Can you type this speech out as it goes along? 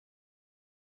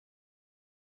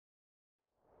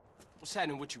What's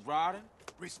happening with you, Ryder?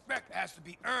 Respect has to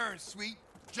be earned, sweet,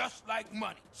 just like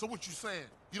money. So what you saying?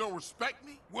 You don't respect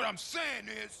me? What I'm saying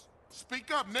is,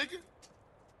 Speak up, nigga.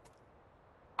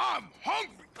 I'm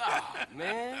hungry. Ah,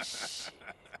 man, shit.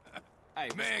 Hey,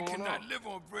 what's Man going cannot on? live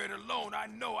on bread alone. I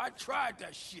know. I tried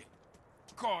that shit.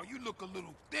 Carl, you look a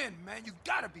little thin, man. You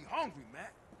gotta be hungry, man.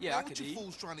 Yeah, Man, I what could you eat.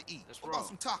 fools trying to eat? Let's What about roll.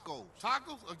 some tacos?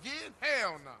 Tacos again?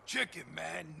 Hell no. Chicken,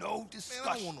 man. No Man, discussion.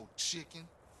 I don't want no chicken.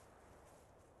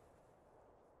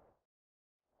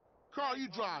 Carl, you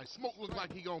dry. Smoke look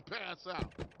like he gonna pass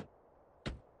out.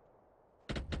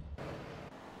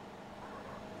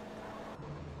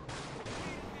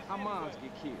 How moms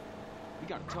get killed? We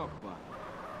gotta talk about it.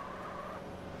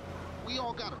 We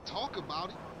all gotta talk about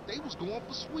it. They was going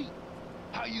for sweet.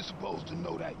 How you supposed to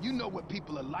know that? You know what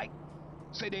people are like.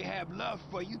 Say they have love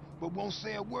for you, but won't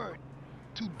say a word.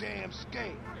 Too damn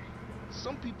scared.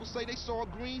 Some people say they saw a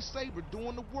green Saber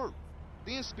doing the work,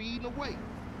 then speeding away.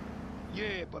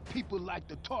 Yeah, but people like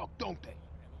to talk, don't they?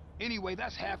 Anyway,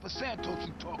 that's half of Santos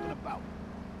you talking about.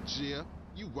 Yeah,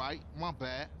 you right. My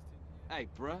bad. Hey,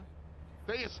 bruh.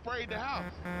 They had sprayed the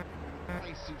house. I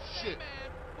ain't see shit.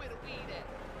 Man, where the weed at?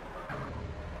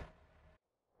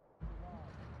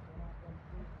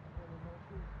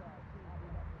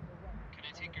 Can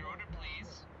I take your order, please?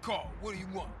 Carl, what do you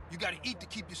want? You gotta eat to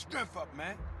keep your strength up,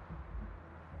 man.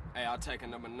 Hey, I'll take a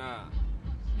number 9.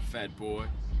 Fat boy.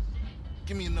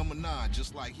 Give me a number 9,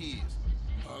 just like his.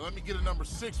 Let me get a number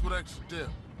 6 with extra dip.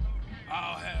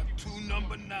 I'll have 2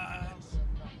 number 9s,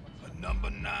 a number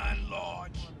 9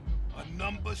 large, a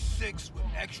number 6 with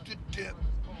extra dip,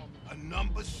 a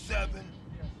number 7,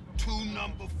 2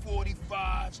 number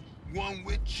 45s, 1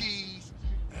 with cheese,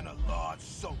 and a large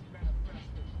soda.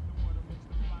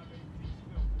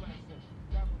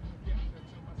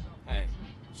 Hey,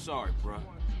 sorry, bruh.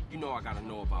 You know I gotta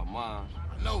know about mine.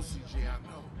 I know, CJ, I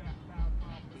know.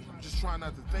 I'm just trying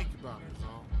not to think about it, is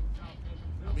all.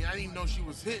 I mean, I didn't even know she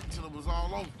was hit until it was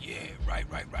all over. Yeah, right.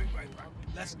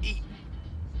 Let's eat.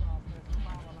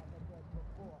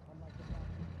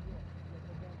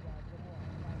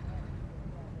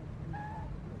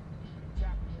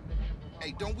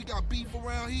 Hey, don't we got beef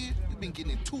around here? We been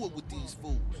getting into it with these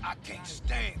fools. I can't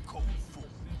stand cold food.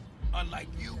 Unlike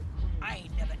you, I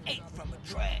ain't never ate from a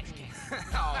trash can.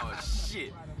 Oh,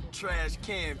 shit. Trash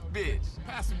can bitch.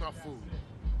 Pass me my food.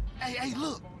 Hey,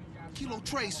 look. Kilo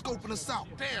Trey scoping us out.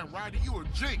 Damn, Ryder, you a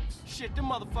jinx. Shit, them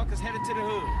motherfuckers headed to the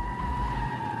hood.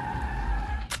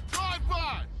 Drive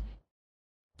by!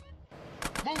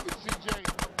 Move it, CJ.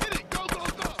 Get it, go! Hit the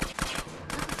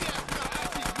gas, we gotta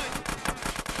act these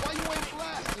niggas. Why you ain't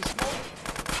blasting, Smoke?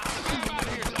 Get him out of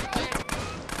here, CJ.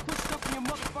 Quit stuffing your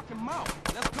motherfucking mouth.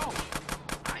 Let's go.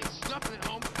 I ain't stuffing it,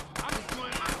 homie. I'm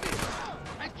enjoying my meal.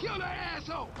 And kill that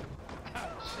asshole.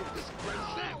 Shit, this is a great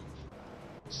sandwich.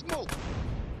 Smoke.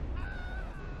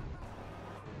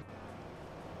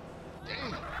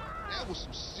 Damn, that was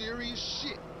some serious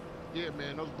shit. Yeah,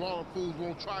 man, those baller fools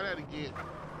won't try that again.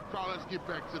 Carl, let's get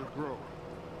back to the grove.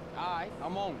 All right,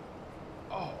 I'm on it.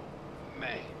 Oh,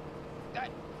 man. That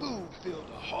food filled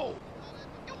a hole.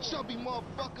 You chubby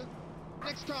motherfucker.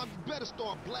 Next time you better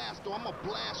start blast or I'ma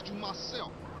blast you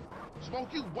myself.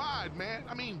 Smoke you wide, man.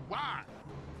 I mean, wide.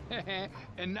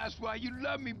 And that's why you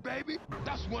love me, baby.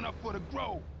 That's one up for the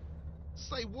grove.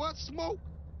 Say what, Smoke?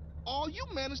 All you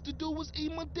managed to do was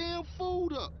eat my damn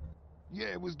food up. Yeah,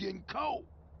 it was getting cold.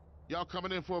 Y'all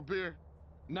coming in for a beer?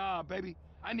 Nah, baby.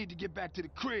 I need to get back to the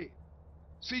crib.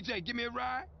 CJ, give me a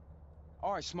ride?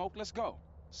 All right, Smoke, let's go.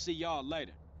 See y'all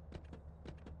later.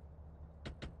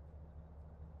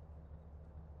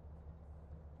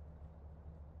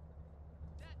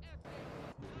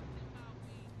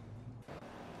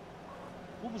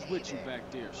 What was with you back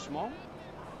there, Smoke?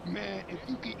 Man, if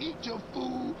you can eat your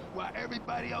food while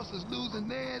everybody else is losing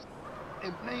theirs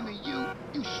and blaming you,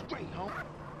 you straight, homie.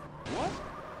 What?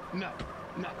 Nothing.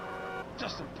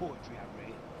 Just some poetry I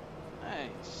read. Hey,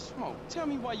 Smoke, tell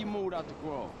me why you moved out the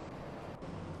grove.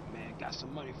 Man, got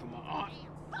some money from my aunt.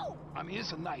 I mean,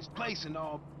 it's a nice place and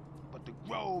all, but the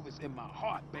grove is in my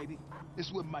heart, baby.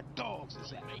 It's where my dogs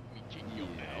is at. Yeah,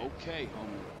 okay,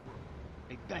 homie.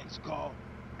 Hey, thanks, Carl.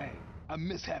 Hey, I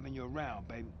miss having you around,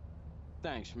 baby.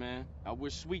 Thanks, man. I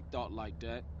wish Sweet thought like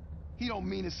that. He don't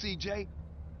mean it, CJ.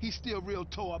 He's still real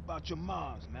tore up about your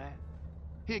moms, man.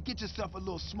 Here, get yourself a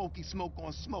little smoky smoke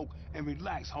on smoke and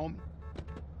relax, homie.